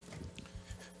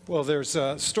Well, there's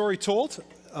a story told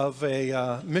of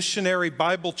a missionary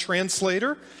Bible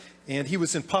translator, and he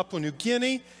was in Papua New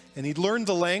Guinea, and he learned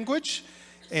the language,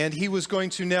 and he was going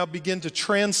to now begin to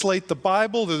translate the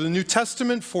Bible, the New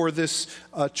Testament, for this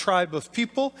tribe of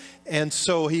people. And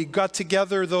so he got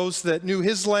together those that knew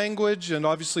his language and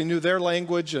obviously knew their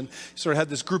language, and sort of had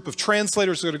this group of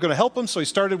translators that are going to help him. So he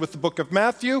started with the book of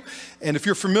Matthew. And if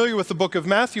you're familiar with the book of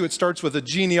Matthew, it starts with a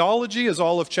genealogy, as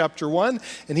all of chapter 1.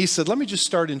 And he said, let me just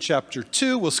start in chapter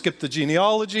 2. We'll skip the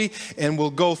genealogy and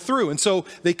we'll go through. And so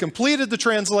they completed the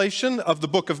translation of the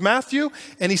book of Matthew.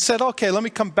 And he said, okay, let me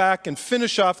come back and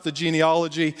finish off the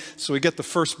genealogy so we get the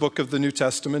first book of the New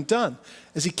Testament done.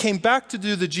 As he came back to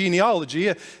do the genealogy,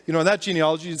 in that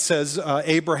genealogy it says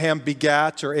Abraham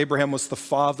begat, or Abraham was the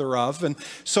father of. And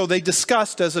so they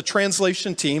discussed as a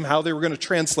translation team how they were going to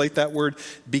translate that word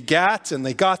begat, and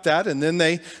they got that. And then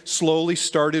they slowly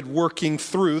started working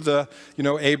through the,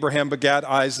 Abraham begat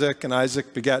Isaac, and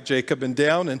Isaac begat Jacob, and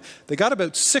down. And they got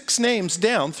about 6 names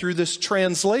down through this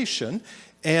translation.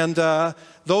 And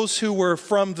those who were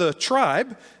from the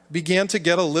tribe began to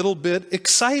get a little bit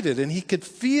excited, and he could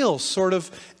feel sort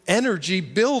of energy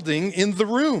building in the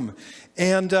room.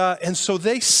 And so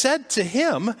they said to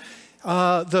him,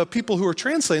 the people who were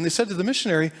translating, they said to the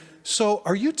missionary, so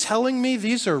are you telling me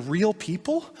these are real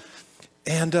people?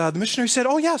 And the missionary said,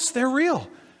 oh yes, they're real.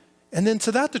 And then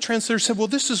to that the translator said, well,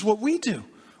 this is what we do.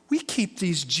 We keep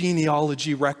these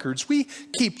genealogy records. We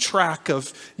keep track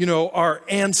of, our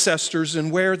ancestors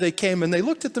and where they came. And they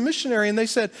looked at the missionary and they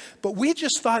said, but we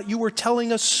just thought you were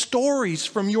telling us stories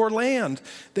from your land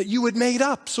that you had made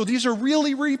up. So these are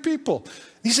really real people.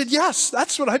 He said, yes,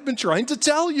 that's what I've been trying to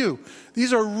tell you.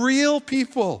 These are real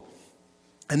people.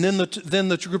 And then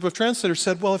the group of translators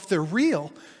said, well, if they're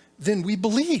real, then we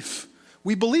believe.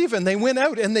 We believe. And they went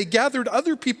out and they gathered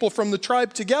other people from the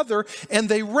tribe together and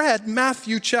they read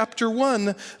Matthew chapter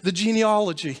 1, the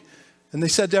genealogy. And they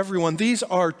said to everyone, these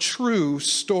are true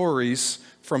stories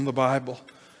from the Bible.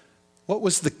 What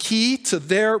was the key to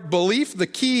their belief? The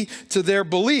key to their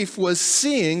belief was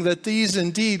seeing that these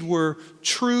indeed were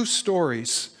true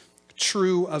stories,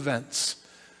 true events.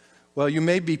 Well, you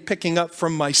may be picking up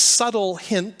from my subtle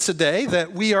hint today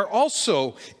that we are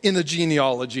also in a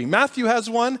genealogy. Matthew has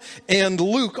one, and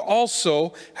Luke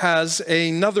also has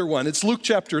another one. It's Luke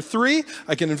chapter 3.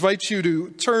 I can invite you to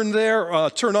turn there,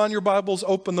 turn on your Bibles,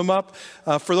 open them up.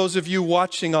 For those of you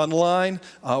watching online,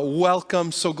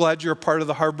 welcome. So glad you're a part of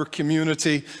the Harbor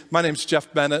community. My name's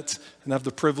Jeff Bennett, and I have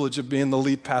the privilege of being the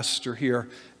lead pastor here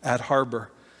at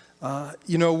Harbor.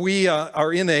 We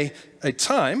are in a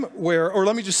time where, or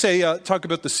let me just say, talk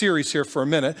about the series here for a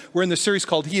minute. We're in the series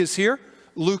called He Is Here.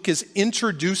 Luke is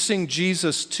introducing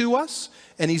Jesus to us,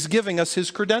 and he's giving us his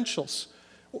credentials.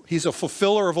 He's a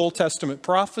fulfiller of Old Testament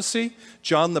prophecy.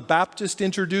 John the Baptist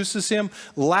introduces him.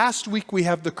 Last week we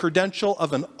have the credential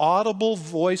of an audible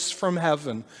voice from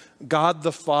heaven, God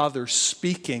the Father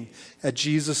speaking at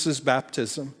Jesus'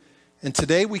 baptism. And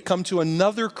today we come to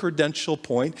another credential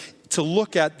point to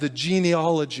look at the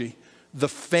genealogy, the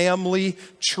family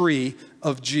tree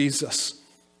of Jesus.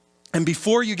 And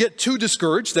before you get too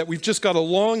discouraged that we've just got a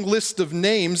long list of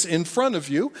names in front of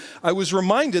you, I was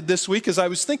reminded this week as I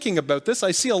was thinking about this,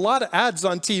 I see a lot of ads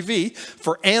on TV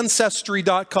for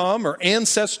Ancestry.com or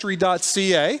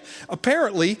Ancestry.ca.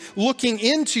 Apparently, looking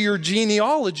into your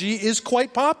genealogy is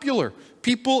quite popular.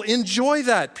 People enjoy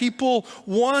that. People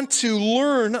want to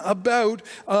learn about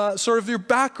sort of your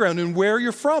background and where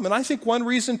you're from. And I think one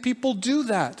reason people do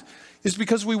that is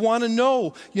because we want to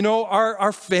know,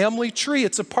 our family tree.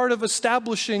 It's a part of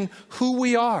establishing who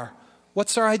we are.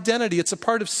 What's our identity? It's a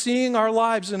part of seeing our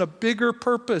lives in a bigger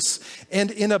purpose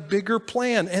and in a bigger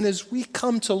plan. And as we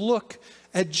come to look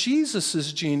at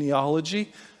Jesus'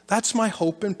 genealogy, that's my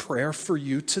hope and prayer for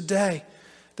you today.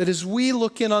 That as we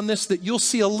look in on this, that you'll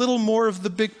see a little more of the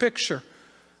big picture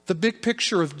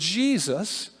of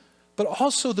Jesus, but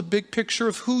also the big picture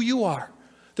of who you are.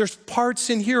 There's parts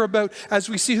in here about, as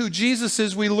we see who Jesus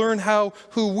is, we learn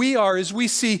who we are. As we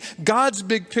see God's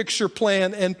big picture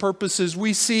plan and purposes,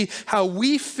 we see how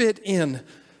we fit in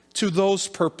to those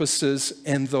purposes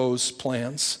and those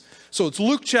plans. So it's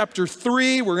Luke chapter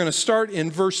 3. We're going to start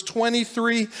in verse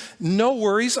 23. No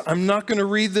worries, I'm not going to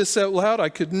read this out loud. I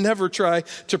could never try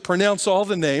to pronounce all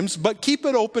the names, but keep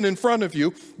it open in front of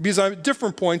you because at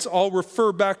different points I'll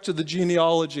refer back to the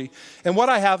genealogy. And what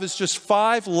I have is just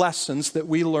 5 lessons that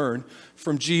we learn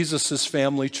from Jesus'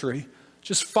 family tree.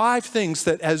 Just 5 things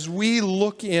that as we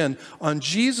look in on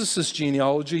Jesus'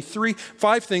 genealogy,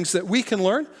 5 things that we can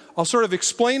learn. I'll sort of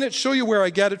explain it, show you where I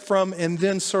get it from, and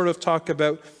then sort of talk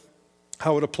about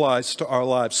how it applies to our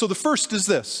lives. So the first is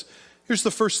this. Here's the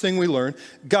first thing we learn.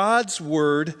 God's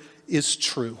word is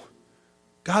true.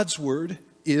 God's word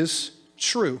is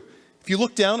true. If you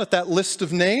look down at that list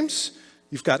of names,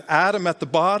 you've got Adam at the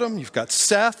bottom, you've got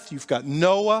Seth, you've got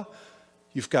Noah,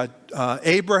 you've got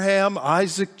Abraham,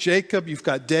 Isaac, Jacob, you've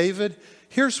got David.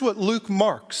 Here's what Luke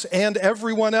marks, and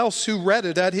everyone else who read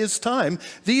it at his time.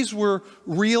 These were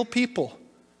real people.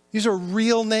 These are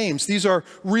real names. These are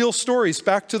real stories.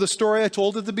 Back to the story I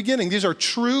told at the beginning. These are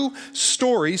true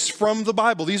stories from the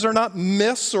Bible. These are not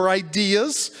myths or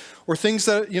ideas or things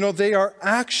that, they are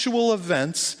actual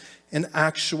events and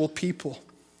actual people.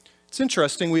 It's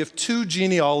interesting, we have two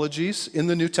genealogies in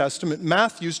the New Testament.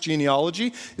 Matthew's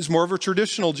genealogy is more of a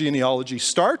traditional genealogy.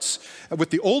 Starts with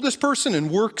the oldest person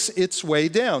and works its way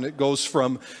down. It goes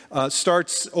from,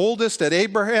 starts oldest at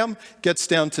Abraham, gets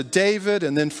down to David,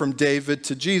 and then from David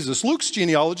to Jesus. Luke's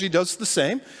genealogy does the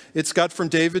same. It's got from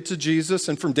David to Jesus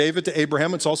and from David to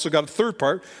Abraham. It's also got a third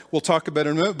part we'll talk about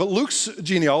in a minute. But Luke's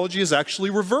genealogy is actually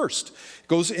reversed. It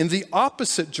goes in the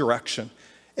opposite direction.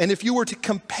 And if you were to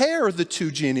compare the two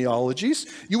genealogies,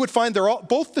 you would find they're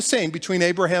both the same between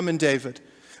Abraham and David.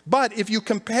 But if you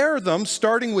compare them,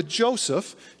 starting with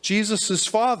Joseph, Jesus'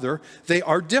 father, they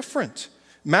are different.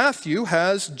 Matthew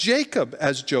has Jacob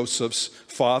as Joseph's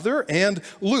father, and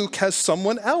Luke has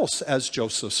someone else as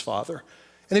Joseph's father.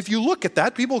 And if you look at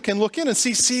that, people can look in and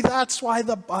see, that's why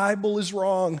the Bible is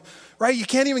wrong, right? You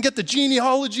can't even get the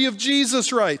genealogy of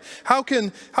Jesus right. How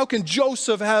can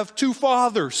Joseph have two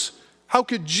fathers? How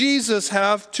could Jesus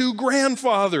have two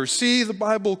grandfathers? See, the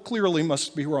Bible clearly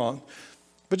must be wrong.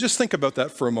 But just think about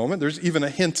that for a moment. There's even a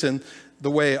hint in the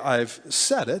way I've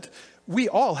said it. We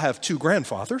all have two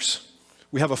grandfathers.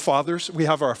 We have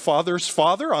our father's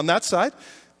father on that side,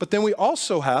 but then we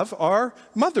also have our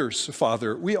mother's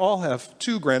father. We all have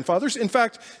two grandfathers. In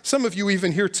fact, some of you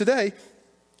even here today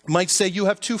might say you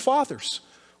have two fathers.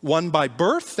 One by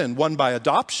birth and one by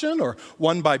adoption, or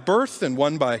one by birth and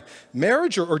one by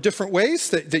marriage, or different ways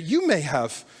that you may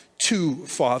have two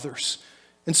fathers.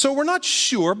 And so we're not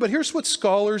sure, but here's what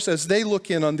scholars, as they look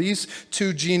in on these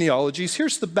two genealogies,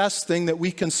 here's the best thing that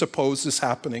we can suppose is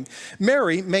happening.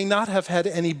 Mary may not have had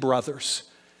any brothers.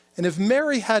 And if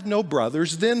Mary had no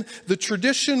brothers, then the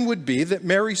tradition would be that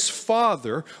Mary's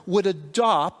father would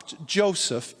adopt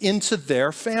Joseph into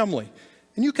their family.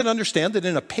 And you can understand that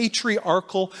in a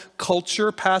patriarchal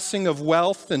culture, passing of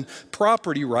wealth and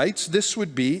property rights, this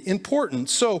would be important.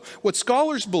 So what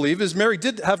scholars believe is Mary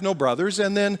did have no brothers,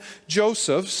 and then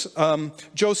Joseph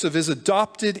is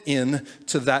adopted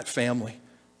into that family.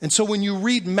 And so when you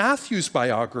read Matthew's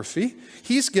biography,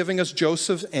 he's giving us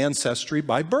Joseph's ancestry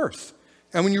by birth.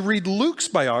 And when you read Luke's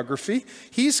biography,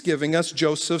 he's giving us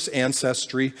Joseph's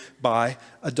ancestry by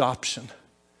adoption.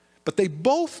 But they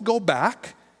both go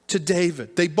back to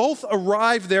David. They both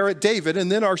arrive there at David and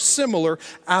then are similar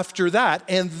after that.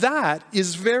 And that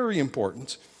is very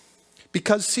important.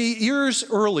 Because see, years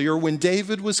earlier when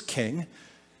David was king,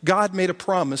 God made a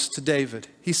promise to David.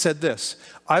 He said this,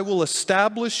 I will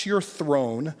establish your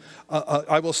throne,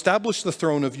 I will establish the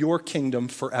throne of your kingdom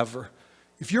forever.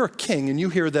 If you're a king and you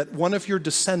hear that one of your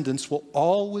descendants will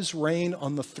always reign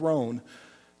on the throne,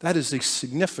 that is a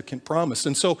significant promise.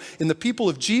 And so in the people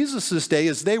of Jesus' day,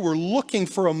 as they were looking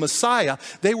for a Messiah,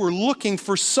 they were looking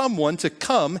for someone to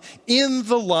come in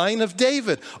the line of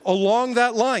David, along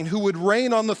that line, who would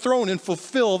reign on the throne and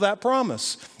fulfill that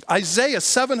promise. Isaiah,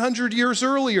 700 years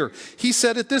earlier, he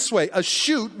said it this way, a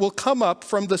shoot will come up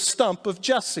from the stump of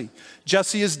Jesse.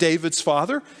 Jesse is David's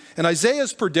father, and Isaiah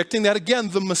is predicting that, again,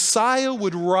 the Messiah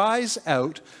would rise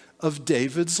out of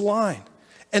David's line.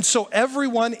 And so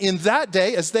everyone in that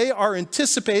day, as they are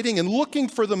anticipating and looking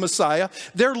for the Messiah,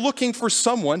 they're looking for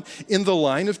someone in the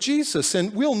line of Jesus.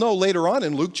 And we'll know later on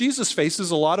in Luke, Jesus faces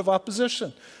a lot of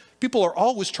opposition. People are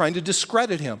always trying to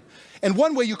discredit him. And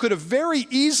one way you could have very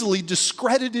easily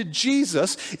discredited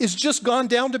Jesus is just gone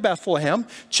down to Bethlehem,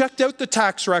 checked out the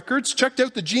tax records, checked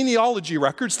out the genealogy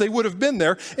records, they would have been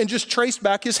there, and just traced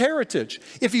back his heritage.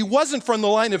 If he wasn't from the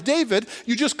line of David,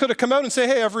 you just could have come out and say,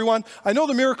 hey everyone, I know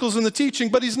the miracles in the teaching,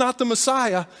 but he's not the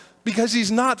Messiah because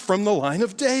he's not from the line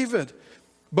of David.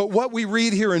 But what we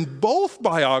read here in both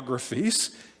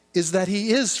biographies is that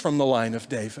he is from the line of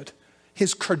David.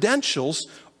 His credentials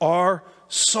are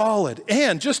solid.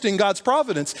 And just in God's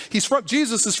providence,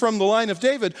 Jesus is from the line of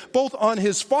David, both on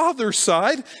his father's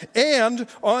side and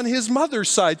on his mother's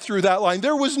side through that line.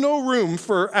 There was no room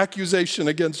for accusation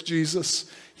against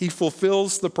Jesus. He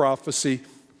fulfills the prophecy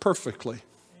perfectly.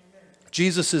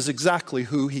 Jesus is exactly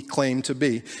who he claimed to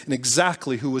be and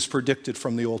exactly who was predicted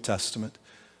from the Old Testament.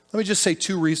 Let me just say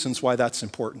two reasons why that's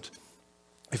important.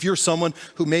 If you're someone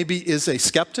who maybe is a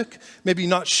skeptic, maybe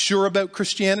not sure about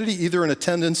Christianity, either in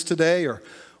attendance today or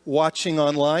watching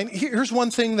online, here's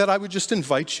one thing that I would just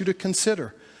invite you to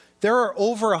consider. There are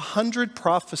over 100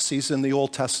 prophecies in the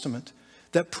Old Testament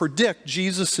that predict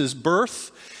Jesus'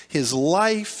 birth, his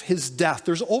life, his death.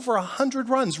 There's over 100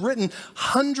 runs written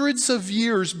hundreds of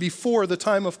years before the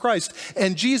time of Christ,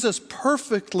 and Jesus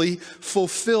perfectly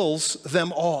fulfills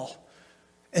them all.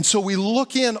 And so we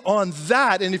look in on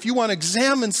that, and if you want to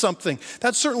examine something,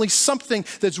 that's certainly something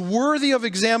that's worthy of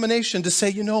examination, to say,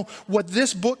 you know, what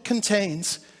this book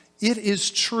contains, it is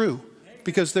true,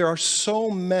 because there are so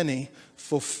many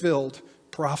fulfilled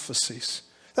prophecies.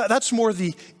 That's more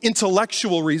the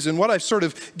intellectual reason. What I've sort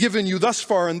of given you thus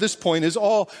far on this point is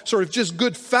all sort of just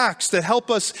good facts that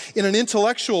help us in an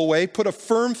intellectual way put a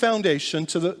firm foundation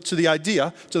to the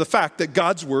idea, to the fact that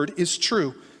God's word is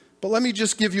true. But let me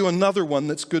just give you another one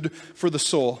that's good for the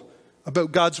soul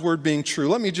about God's word being true.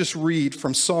 Let me just read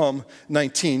from Psalm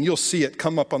 19. You'll see it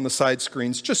come up on the side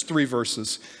screens, just 3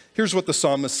 verses. Here's what the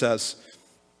psalmist says.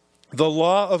 The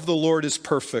law of the Lord is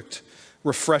perfect,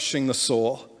 refreshing the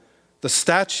soul. The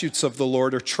statutes of the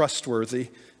Lord are trustworthy,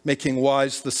 making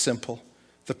wise the simple.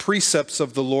 The precepts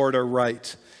of the Lord are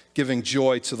right, giving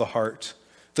joy to the heart.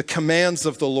 The commands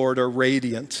of the Lord are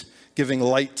radiant, giving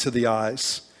light to the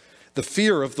eyes. The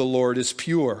fear of the Lord is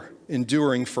pure,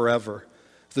 enduring forever.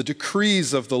 The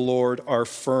decrees of the Lord are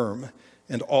firm,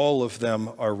 and all of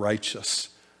them are righteous.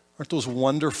 Aren't those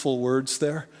wonderful words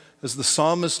there? As the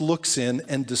psalmist looks in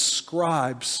and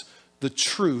describes the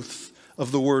truth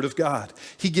of the Word of God.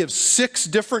 He gives 6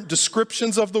 different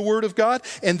descriptions of the Word of God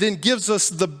and then gives us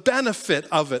the benefit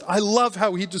of it. I love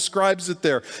how he describes it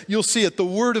there. You'll see it. The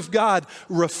Word of God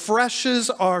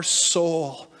refreshes our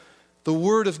soul. The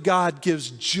Word of God gives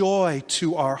joy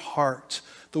to our heart.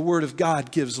 The Word of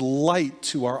God gives light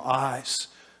to our eyes.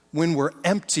 When we're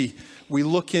empty, we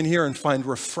look in here and find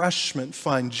refreshment,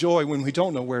 find joy. When we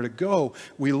don't know where to go,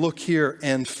 we look here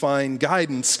and find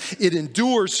guidance. It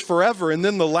endures forever. And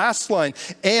then the last line,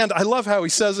 and I love how he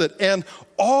says it, and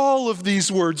all of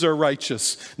these words are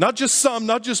righteous. Not just some,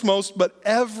 not just most, but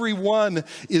every one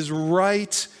is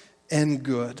right and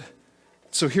good.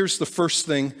 So here's the first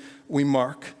thing we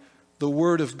mark. The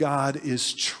Word of God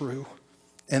is true.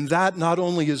 And that not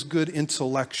only is good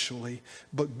intellectually,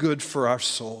 but good for our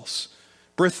souls.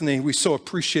 Brittany, we so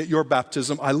appreciate your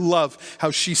baptism. I love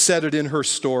how she said it in her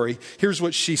story. Here's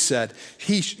what she said.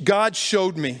 God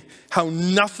showed me how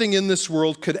nothing in this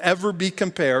world could ever be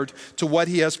compared to what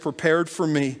he has prepared for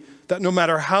me. That no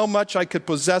matter how much I could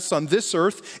possess on this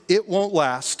earth, it won't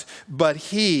last, but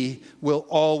he will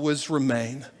always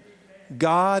remain.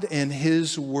 God and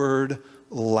his word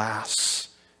lasts.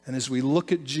 And as we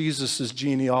look at Jesus'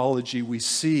 genealogy, we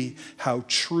see how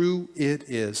true it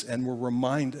is, and we're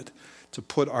reminded to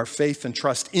put our faith and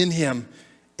trust in him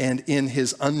and in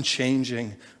his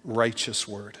unchanging righteous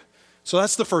word. So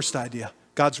that's the first idea.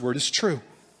 God's word is true.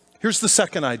 Here's the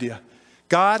second idea.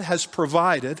 God has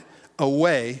provided a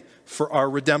way for our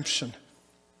redemption.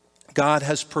 God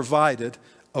has provided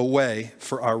a way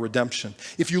for our redemption.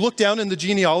 If you look down in the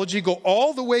genealogy, go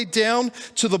all the way down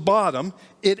to the bottom,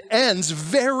 it ends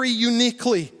very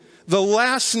uniquely. The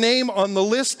last name on the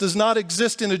list does not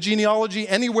exist in a genealogy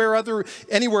anywhere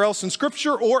else in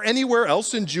Scripture or anywhere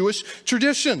else in Jewish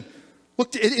tradition. Look,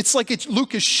 it's like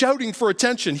Luke is shouting for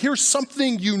attention. Here's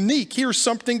something unique. Here's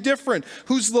something different.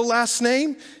 Who's the last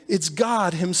name? It's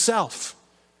God himself.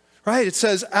 Right? It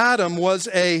says Adam was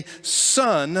a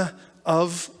son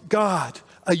of God.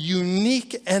 A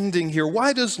unique ending here.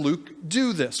 Why does Luke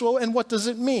do this? Well, and what does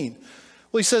it mean?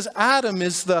 Well, he says Adam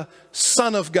is the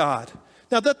son of God.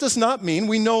 Now, that does not mean,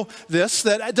 we know this,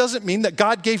 that it doesn't mean that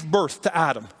God gave birth to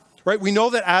Adam, right? We know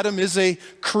that Adam is a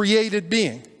created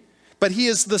being, but he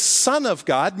is the son of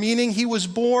God, meaning he was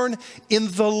born in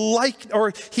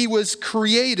he was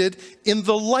created in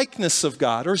the likeness of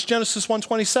God, or as Genesis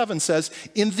 1:27 says,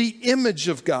 in the image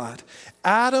of God.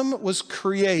 Adam was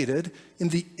created in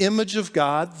the image of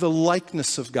God, the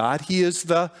likeness of God. He is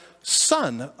the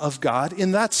son of God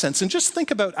in that sense. And just think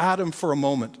about Adam for a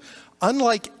moment.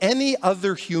 Unlike any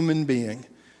other human being,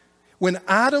 when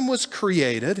Adam was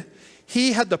created,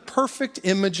 he had the perfect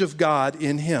image of God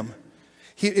in him.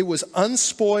 It was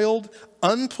unspoiled,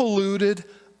 unpolluted,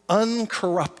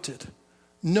 uncorrupted.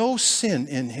 No sin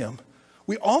in him.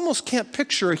 We almost can't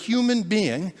picture a human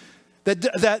being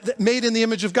that made in the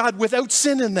image of God without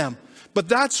sin in them. But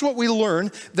that's what we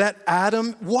learn that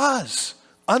Adam was,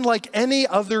 unlike any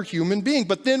other human being.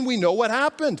 But then we know what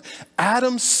happened.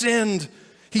 Adam sinned.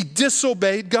 He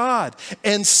disobeyed God.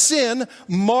 And sin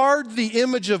marred the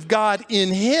image of God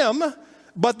in him,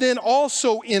 but then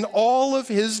also in all of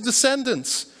his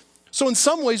descendants. So in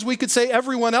some ways we could say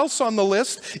everyone else on the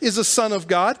list is a son of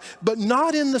God, but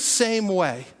not in the same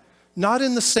way. Not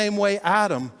in the same way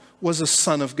Adam was a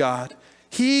son of God.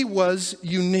 He was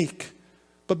unique.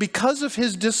 But because of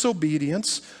his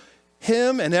disobedience,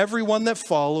 him and everyone that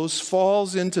follows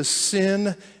falls into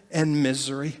sin and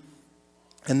misery.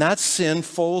 And that sin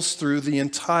falls through the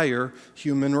entire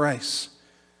human race.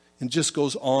 And just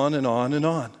goes on and on and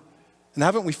on. And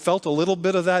haven't we felt a little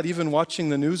bit of that even watching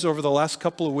the news over the last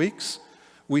couple of weeks?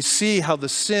 We see how the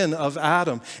sin of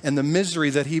Adam and the misery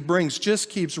that he brings just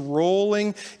keeps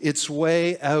rolling its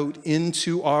way out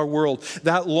into our world.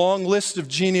 That long list of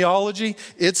genealogy,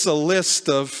 it's a list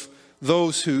of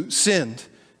those who sinned.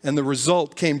 And the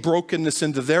result came brokenness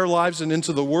into their lives and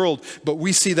into the world. But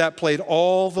we see that played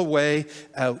all the way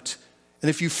out. And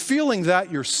if you're feeling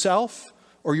that yourself,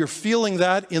 or you're feeling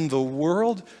that in the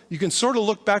world, you can sort of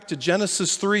look back to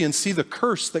Genesis 3 and see the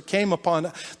curse that came upon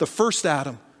the first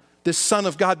Adam, this son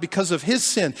of God, because of his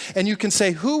sin. And you can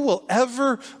say, who will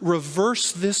ever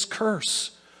reverse this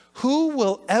curse? Who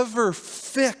will ever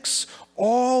fix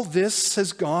all this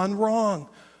has gone wrong?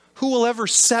 Who will ever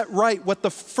set right what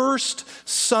the first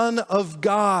son of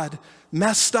God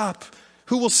messed up?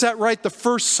 Who will set right the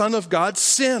first son of God's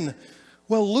sin?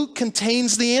 Well, Luke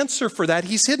contains the answer for that.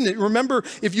 He's hidden it. Remember,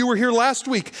 if you were here last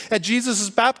week at Jesus'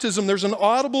 baptism, there's an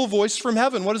audible voice from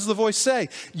heaven. What does the voice say?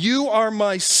 You are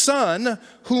my son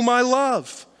whom I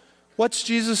love.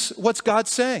 What's God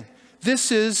saying?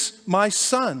 This is my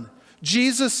son.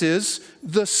 Jesus is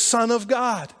the Son of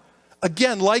God.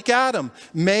 Again, like Adam,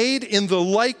 made in the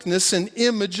likeness and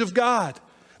image of God.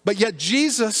 But yet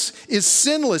Jesus is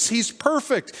sinless. He's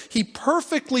perfect. He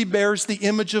perfectly bears the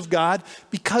image of God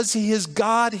because he is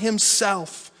God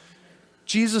himself.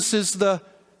 Jesus is the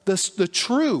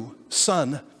true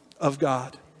Son of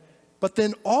God. But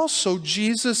then also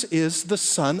Jesus is the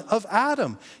son of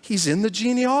Adam. He's in the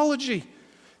genealogy.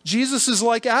 Jesus is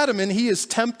like Adam and he is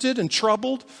tempted and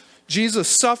troubled. Jesus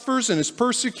suffers and is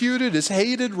persecuted, is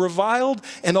hated, reviled,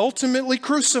 and ultimately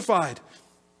crucified.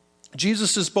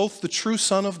 Jesus is both the true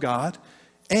Son of God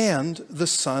and the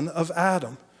son of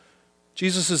Adam.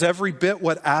 Jesus is every bit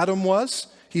what Adam was.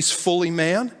 He's fully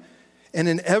man. And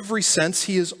in every sense,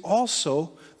 he is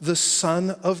also the Son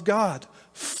of God,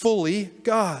 fully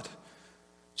God.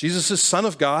 Jesus is Son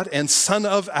of God and Son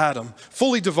of Adam,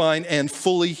 fully divine and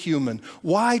fully human.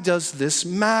 Why does this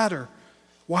matter?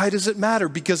 Why does it matter?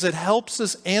 Because it helps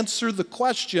us answer the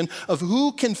question of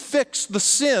who can fix the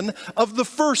sin of the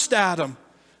first Adam.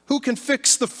 Who can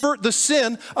fix the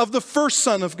sin of the first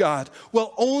Son of God?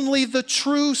 Well, only the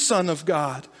true Son of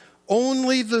God.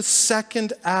 Only the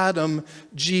second Adam,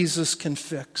 Jesus, can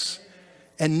fix.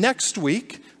 And next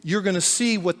week, you're going to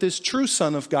see what this true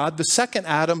Son of God, the second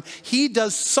Adam, he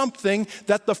does something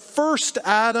that the first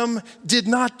Adam did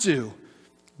not do.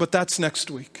 But that's next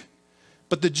week.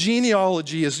 But the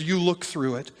genealogy, as you look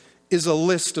through it, is a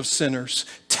list of sinners.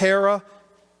 Terah,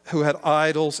 who had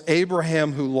idols,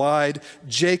 Abraham, who lied,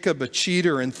 Jacob, a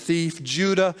cheater and thief,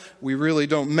 Judah, we really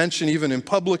don't mention even in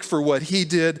public for what he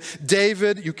did,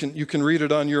 David, you can read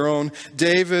it on your own,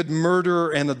 David,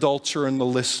 murderer and adulterer, and the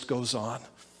list goes on.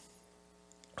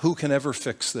 Who can ever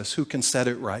fix this? Who can set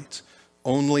it right?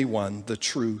 Only one, the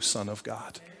true Son of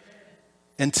God.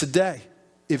 And today,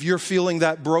 if you're feeling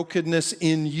that brokenness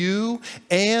in you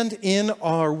and in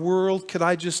our world, could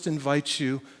I just invite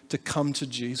you to come to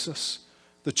Jesus?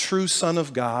 The true Son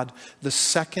of God, the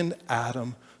second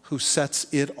Adam who sets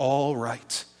it all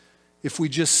right. If we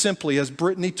just simply, as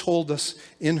Brittany told us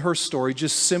in her story,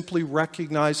 just simply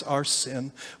recognize our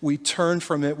sin, we turn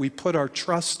from it, we put our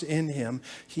trust in him,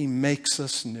 he makes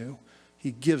us new.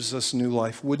 He gives us new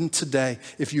life. Wouldn't today,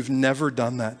 if you've never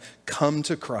done that, come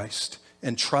to Christ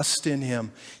and trust in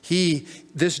him.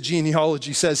 This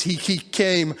genealogy says he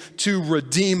came to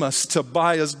redeem us, to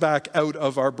buy us back out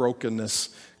of our brokenness.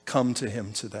 Come to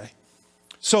him today.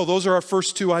 So those are our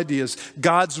first two ideas.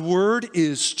 God's word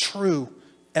is true,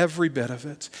 every bit of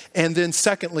it. And then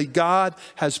secondly, God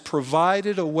has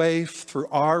provided a way through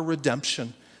our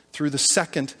redemption, through the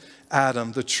second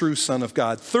Adam, the true Son of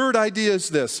God. Third idea is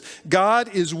this: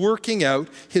 God is working out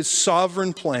his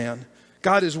sovereign plan.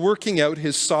 God is working out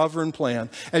his sovereign plan.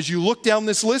 As you look down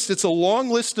this list, it's a long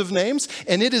list of names,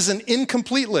 and it is an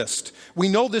incomplete list. We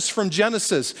know this from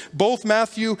Genesis. Both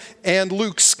Matthew and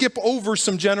Luke skip over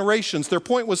some generations. Their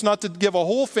point was not to give a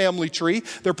whole family tree.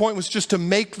 Their point was just to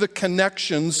make the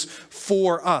connections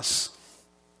for us.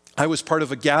 I was part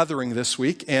of a gathering this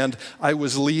week, and I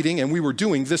was leading, and we were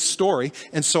doing this story,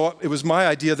 and so it was my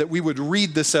idea that we would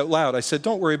read this out loud. I said,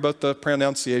 don't worry about the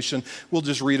pronunciation, we'll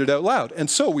just read it out loud. And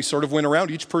so we sort of went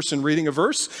around, each person reading a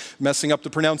verse, messing up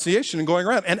the pronunciation and going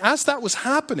around. And as that was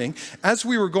happening, as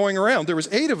we were going around, there was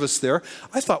 8 of us there,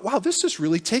 I thought, wow, this is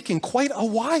really taking quite a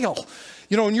while.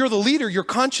 You know, when you're the leader, you're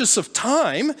conscious of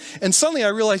time. And suddenly I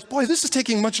realized, boy, this is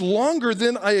taking much longer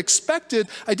than I expected.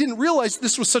 I didn't realize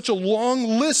this was such a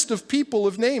long list of people,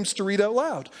 of names to read out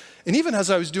loud. And even as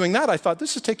I was doing that, I thought,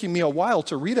 this is taking me a while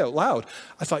to read out loud.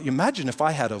 I thought, imagine if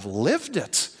I had have lived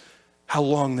it, how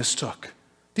long this took.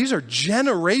 These are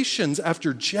generations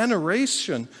after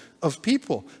generation of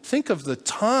people. Think of the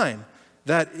time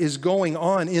that is going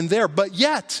on in there. But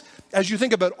yet, as you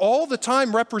think about all the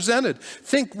time represented,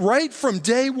 think right from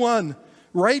day one,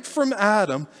 right from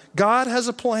Adam, God has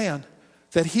a plan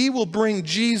that he will bring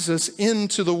Jesus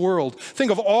into the world.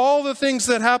 Think of all the things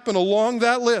that happen along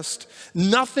that list.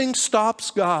 Nothing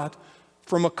stops God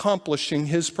from accomplishing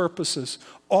his purposes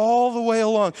all the way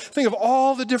along. Think of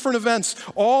all the different events,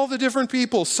 all the different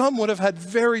people. Some would have had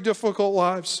very difficult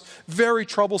lives, very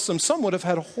troublesome. Some would have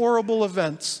had horrible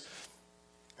events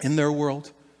in their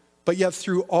world. But yet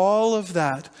through all of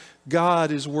that,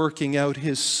 God is working out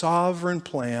his sovereign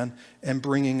plan and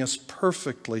bringing us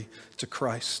perfectly to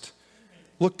Christ.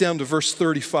 Look down to verse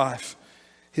 35.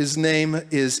 His name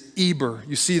is Eber.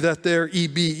 You see that there?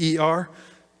 E-B-E-R.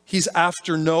 He's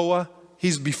after Noah.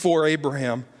 He's before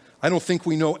Abraham. I don't think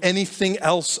we know anything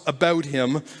else about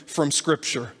him from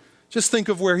Scripture. Just think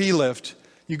of where he lived.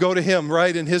 You go to him,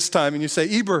 right, in his time, and you say,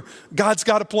 Eber, God's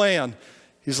got a plan.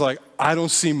 He's like, I don't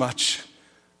see much.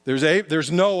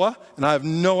 There's Noah, and I have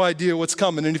no idea what's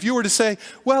coming. And if you were to say,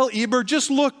 well, Eber,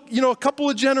 just look, a couple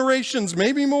of generations,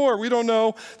 maybe more, we don't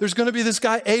know. There's going to be this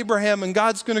guy Abraham, and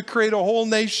God's going to create a whole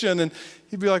nation. And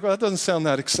he'd be like, well, that doesn't sound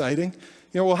that exciting.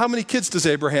 Well, how many kids does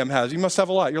Abraham have? He must have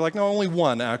a lot. You're like, no, only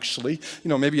one, actually.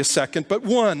 Maybe a second, but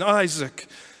one, Isaac.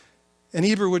 And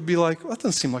Eber would be like, well, that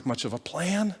doesn't seem like much of a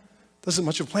plan. Doesn't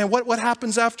much of a plan. What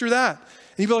happens after that?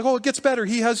 And he'd be like, oh, it gets better.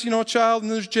 He has, a child,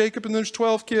 and there's Jacob, and there's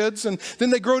 12 kids, and then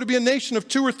they grow to be a nation of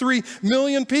 2 or 3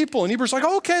 million people. And Eber's like,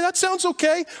 oh, okay, that sounds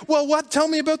okay. Well, what? Tell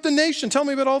me about the nation. Tell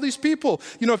me about all these people.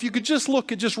 If you could just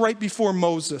look at just right before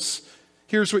Moses,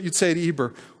 here's what you'd say to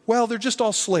Eber. Well, they're just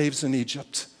all slaves in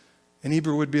Egypt. And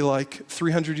Eber would be like,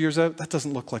 300 years out, that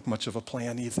doesn't look like much of a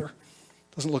plan either.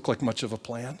 Doesn't look like much of a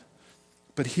plan.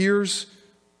 But here's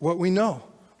what we know.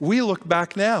 We look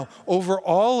back now over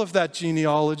all of that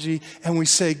genealogy and we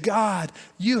say, God,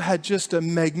 you had just a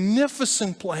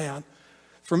magnificent plan.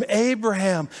 From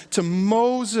Abraham to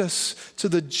Moses, to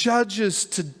the judges,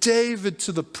 to David,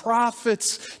 to the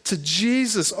prophets, to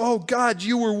Jesus. Oh God,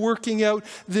 you were working out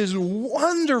this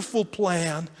wonderful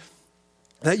plan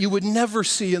that you would never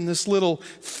see in this little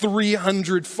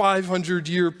 300,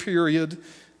 500-year period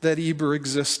that Eber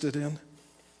existed in.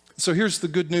 So here's the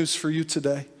good news for you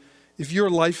today. If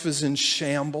your life is in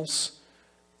shambles,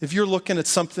 if you're looking at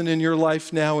something in your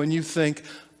life now and you think,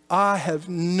 I have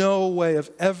no way of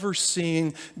ever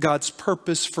seeing God's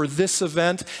purpose for this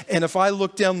event, and if I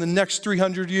look down the next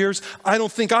 300 years, I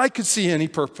don't think I could see any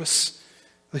purpose.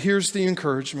 But here's the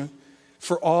encouragement.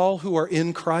 For all who are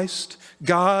in Christ,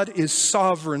 God is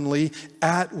sovereignly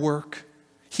at work.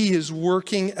 He is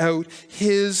working out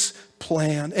his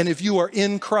plan. And if you are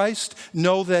in Christ,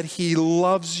 know that he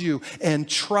loves you and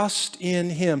trust in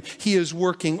him. He is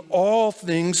working all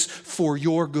things for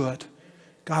your good.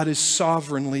 God is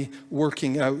sovereignly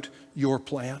working out your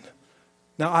plan.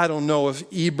 Now, I don't know if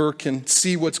Eber can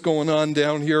see what's going on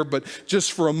down here, but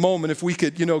just for a moment, if we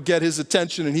could, get his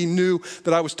attention and he knew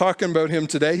that I was talking about him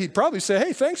today, he'd probably say,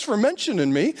 hey, thanks for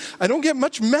mentioning me. I don't get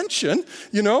much mention,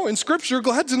 in Scripture.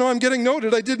 Glad to know I'm getting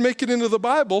noted. I did make it into the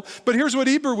Bible. But here's what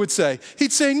Eber would say.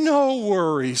 He'd say, no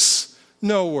worries,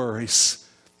 no worries.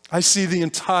 I see the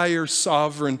entire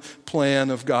sovereign plan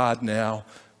of God now.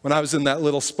 When I was in that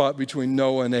little spot between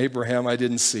Noah and Abraham, I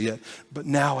didn't see it. But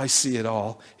now I see it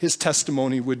all. His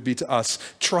testimony would be to us,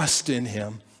 trust in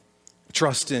him.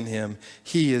 Trust in him.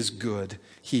 He is good.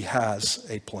 He has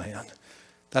a plan.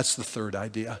 That's the third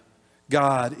idea.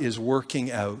 God is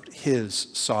working out his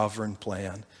sovereign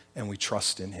plan, and we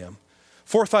trust in him.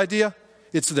 Fourth idea,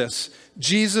 it's this.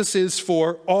 Jesus is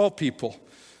for all people,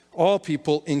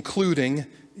 including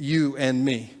you and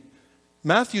me.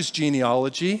 Matthew's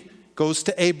genealogy goes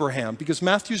to Abraham because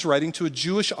Matthew's writing to a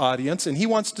Jewish audience and he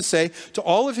wants to say to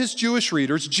all of his Jewish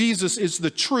readers, Jesus is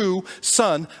the true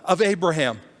son of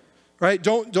Abraham. right?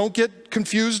 Don't get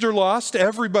confused or lost.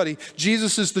 Everybody,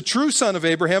 Jesus is the true son of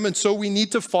Abraham, and so we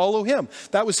need to follow him.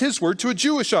 That was his word to a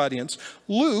Jewish audience.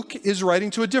 Luke is writing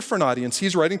to a different audience.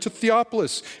 He's writing to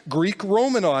Theophilus,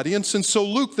 Greek-Roman audience. And so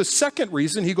Luke, the second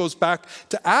reason he goes back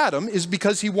to Adam is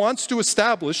because he wants to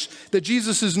establish that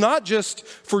Jesus is not just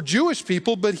for Jewish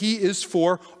people, but he is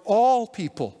for all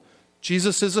people.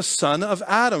 Jesus is a son of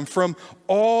Adam from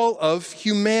all of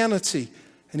humanity.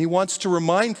 And he wants to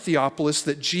remind Theophilus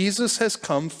that Jesus has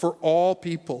come for all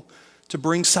people, to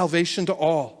bring salvation to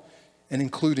all, and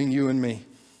including you and me.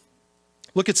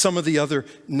 Look at some of the other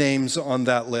names on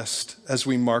that list as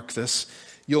we mark this.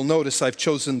 You'll notice I've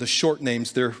chosen the short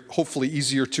names. They're hopefully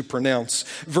easier to pronounce.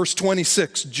 Verse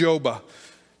 26, Jodah.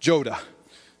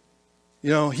 You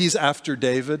know, he's after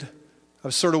David. I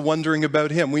was sort of wondering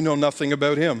about him. We know nothing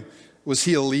about him. Was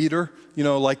he a leader, you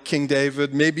know, like King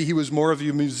David? Maybe he was more of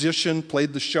a musician,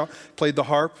 played the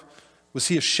harp. Was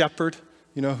he a shepherd,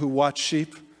 you know, who watched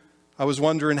sheep? I was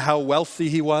wondering how wealthy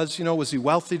he was. You know, was he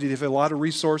wealthy? Did he have a lot of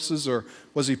resources, or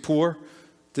was he poor?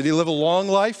 Did he live a long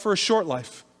life or a short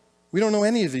life? We don't know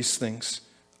any of these things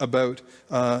about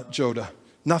Jodah.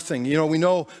 Nothing. You know, we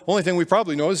know, only thing we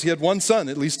probably know is he had one son.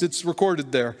 At least it's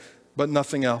recorded there, but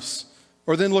nothing else.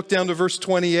 Or then look down to verse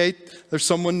 28. There's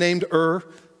someone named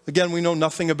Again, we know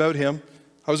nothing about him.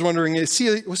 I was wondering, was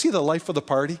he the life of the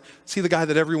party? Is he the guy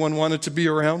that everyone wanted to be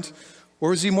around?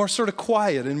 Or was he more sort of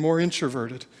quiet and more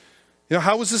introverted? You know,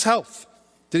 how was his health?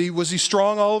 Was he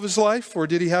strong all of his life? Or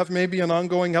did he have maybe an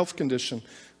ongoing health condition?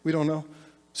 We don't know.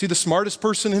 Was he the smartest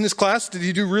person in his class? Did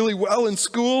he do really well in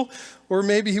school? Or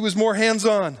maybe he was more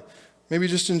hands-on. Maybe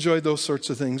just enjoyed those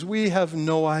sorts of things. We have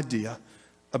no idea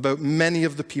about many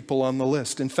of the people on the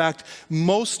list. In fact,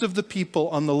 most of the people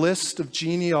on the list of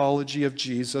genealogy of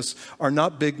Jesus are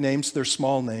not big names, they're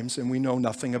small names, and we know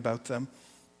nothing about them.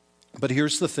 But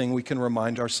here's the thing we can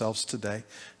remind ourselves today.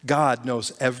 God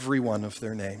knows every one of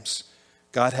their names.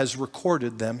 God has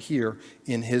recorded them here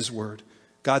in his word.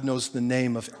 God knows the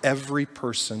name of every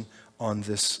person on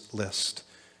this list.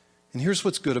 And here's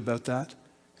what's good about that,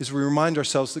 is we remind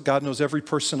ourselves that God knows every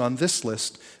person on this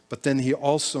list, but then he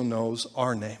also knows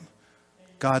our name.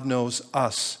 God knows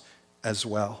us as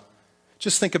well.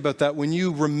 Just think about that. When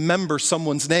you remember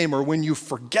someone's name or when you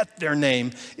forget their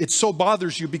name, it so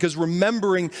bothers you, because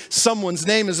remembering someone's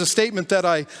name is a statement that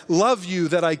I love you,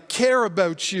 that I care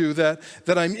about you, that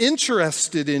I'm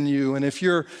interested in you. And if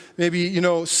you're maybe, you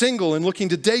know, single and looking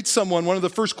to date someone, one of the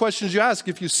first questions you ask,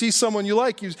 if you see someone you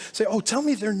like, you say, oh, tell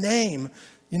me their name.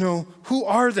 You know, who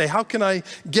are they? How can I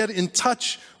get in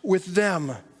touch with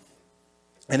them?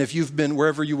 And if you've been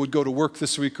wherever you would go to work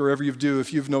this week, or wherever you do,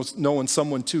 if you've known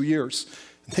someone 2 years,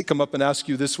 and they come up and ask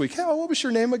you this week, hey, what was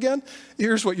your name again?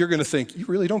 Here's what you're going to think. You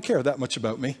really don't care that much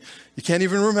about me. You can't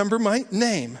even remember my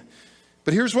name.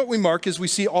 But here's what we mark as we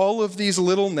see all of these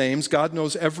little names. God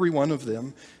knows every one of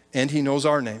them, and he knows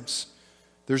our names.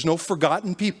 There's no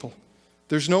forgotten people.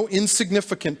 There's no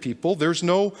insignificant people. There's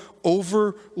no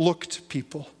overlooked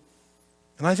people.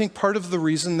 And I think part of the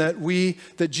reason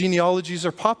that genealogies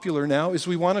are popular now is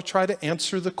we want to try to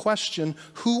answer the question,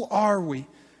 who are we?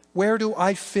 Where do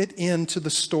I fit into the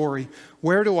story?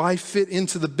 Where do I fit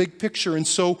into the big picture? And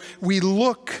so we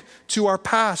look to our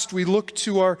past, we look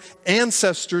to our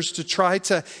ancestors to try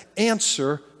to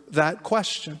answer that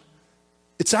question.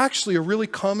 It's actually a really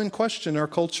common question in our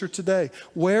culture today.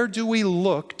 Where do we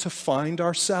look to find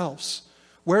ourselves?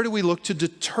 Where do we look to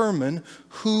determine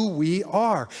who we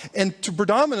are? And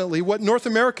predominantly what North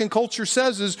American culture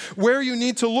says is where you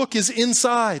need to look is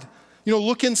inside. You know,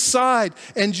 look inside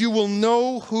and you will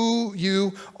know who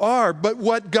you are. But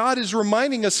what God is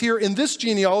reminding us here in this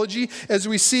genealogy, as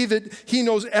we see that he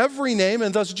knows every name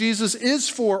and thus Jesus is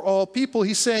for all people,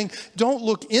 he's saying, don't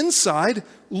look inside,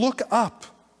 look up.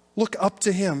 Look up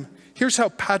to him. Here's how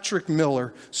Patrick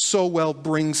Miller so well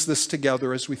brings this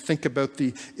together as we think about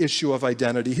the issue of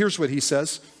identity. Here's what he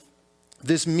says.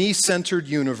 This me-centered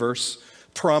universe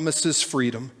promises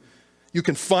freedom. You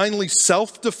can finally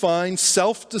self-define,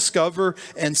 self-discover,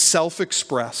 and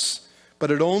self-express,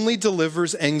 but it only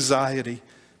delivers anxiety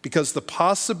because the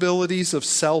possibilities of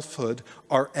selfhood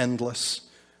are endless.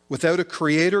 Without a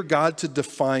creator God to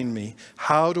define me,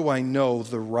 how do I know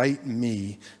the right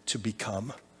me to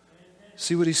become?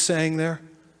 See what he's saying there?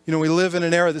 You know, we live in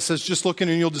an era that says, just look in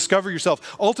and you'll discover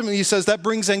yourself. Ultimately, he says that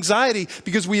brings anxiety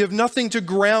because we have nothing to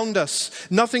ground us,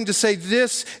 nothing to say,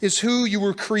 this is who you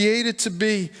were created to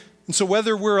be. And so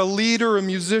whether we're a leader, a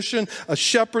musician, a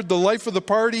shepherd, the life of the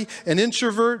party, an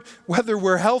introvert, whether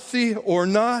we're healthy or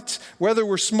not, whether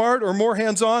we're smart or more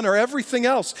hands-on or everything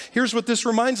else, here's what this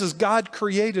reminds us. God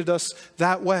created us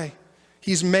that way.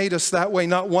 He's made us that way.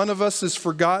 Not one of us is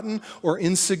forgotten or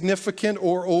insignificant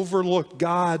or overlooked.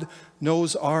 God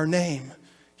knows our name.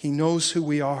 He knows who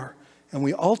we are. And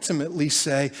we ultimately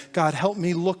say, God, help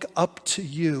me look up to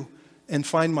you and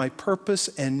find my purpose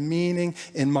and meaning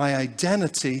in my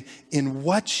identity in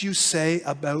what you say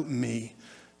about me.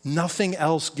 Nothing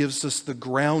else gives us the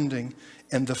grounding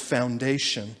and the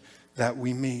foundation that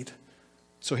we need.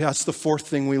 So that's the fourth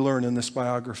thing we learn in this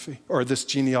biography, or this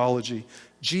genealogy.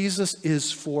 Jesus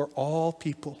is for all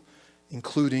people,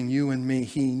 including you and me.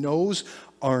 He knows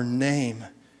our name,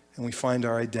 and we find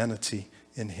our identity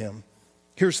in him.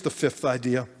 Here's the fifth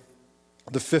idea.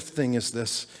 The fifth thing is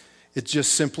this. It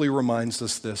just simply reminds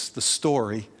us this. The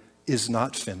story is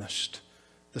not finished.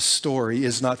 The story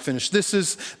is not finished. This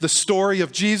is the story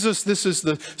of Jesus. This is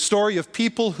the story of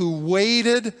people who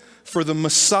waited for the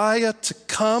Messiah to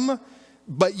come,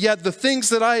 but yet the things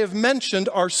that I have mentioned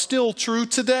are still true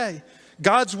today.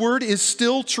 God's word is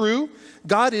still true.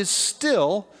 God is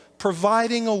still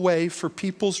providing a way for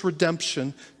people's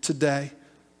redemption today.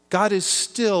 God is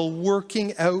still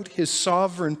working out his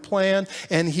sovereign plan,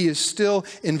 and he is still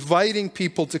inviting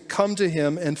people to come to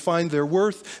him and find their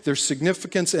worth, their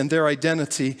significance, and their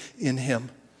identity in him.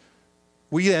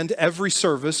 We end every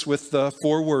service with the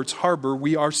 4 words, Harbor,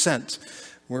 we are sent.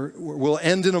 We'll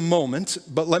end in a moment,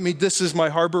 but this is my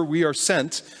Harbor, we are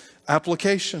sent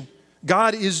application.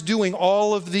 God is doing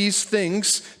all of these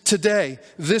things today,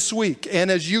 this week.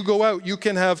 And as you go out, you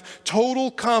can have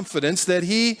total confidence that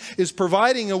he is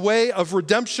providing a way of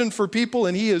redemption for people,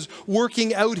 and he is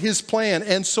working out his plan.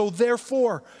 And so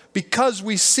therefore, because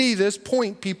we see this,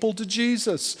 point people to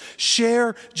Jesus.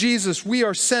 Share Jesus. We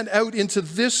are sent out into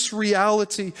this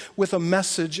reality with a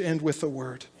message and with a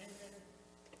word.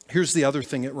 Here's the other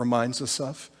thing it reminds us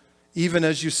of. Even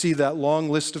as you see that long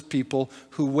list of people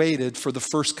who waited for the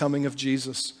first coming of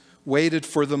Jesus, waited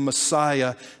for the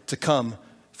Messiah to come.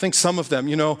 I think some of them,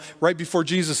 right before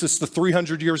Jesus, it's the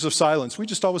 300 years of silence. We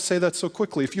just always say that so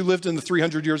quickly. If you lived in the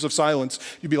 300 years of silence,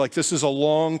 you'd be like, this is a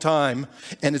long time,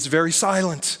 and it's very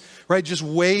silent, right? Just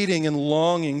waiting and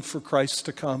longing for Christ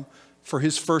to come, for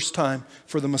his first time,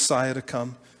 for the Messiah to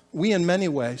come. We, in many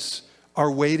ways, are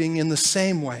waiting in the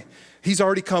same way. He's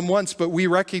already come once, but we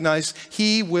recognize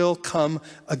he will come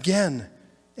again.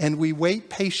 And we wait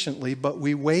patiently, but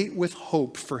we wait with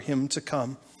hope for him to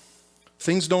come.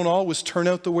 Things don't always turn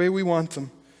out the way we want them.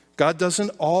 God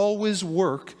doesn't always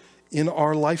work in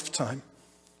our lifetime.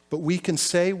 But we can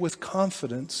say with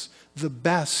confidence, the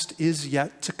best is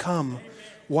yet to come.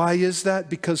 Why is that?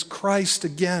 Because Christ,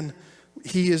 again,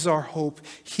 he is our hope.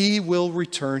 He will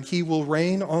return. He will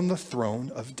reign on the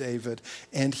throne of David,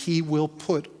 and he will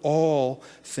put all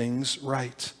things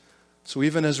right. So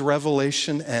even as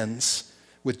Revelation ends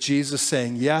with Jesus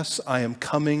saying, yes, I am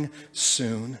coming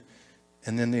soon.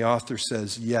 And then the author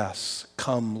says, yes,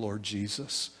 come, Lord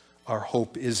Jesus. Our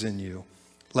hope is in you.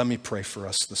 Let me pray for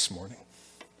us this morning.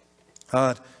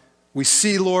 God, we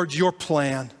see, Lord, your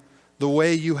plan, the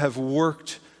way you have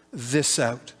worked this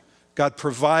out. God,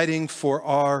 providing for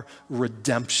our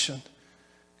redemption.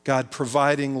 God,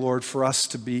 providing, Lord, for us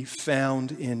to be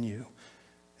found in you.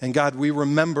 And God, we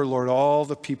remember, Lord, all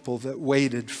the people that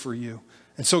waited for you.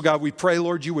 And so, God, we pray,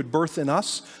 Lord, you would birth in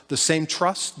us the same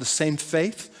trust, the same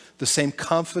faith, the same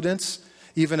confidence,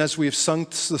 even as we have sung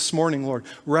this morning, Lord,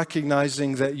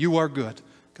 recognizing that you are good.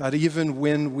 God, even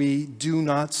when we do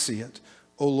not see it,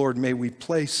 oh, Lord, may we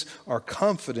place our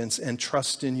confidence and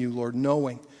trust in you, Lord,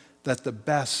 knowing that the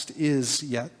best is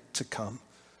yet to come.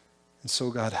 And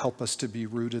so, God, help us to be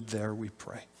rooted there, we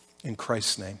pray. In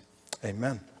Christ's name,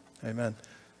 amen. Amen.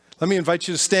 Let me invite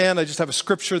you to stand. I just have a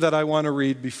scripture that I want to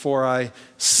read before I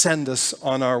send us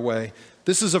on our way.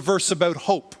 This is a verse about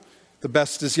hope. The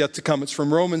best is yet to come. It's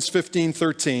from Romans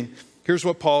 15:13. Here's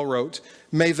what Paul wrote.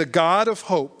 May the God of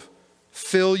hope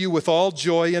fill you with all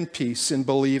joy and peace in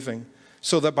believing,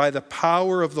 so that by the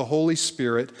power of the Holy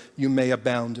Spirit you may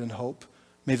abound in hope.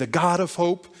 May the God of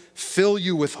hope fill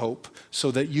you with hope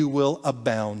so that you will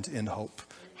abound in hope.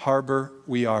 Harbor,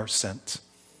 we are sent.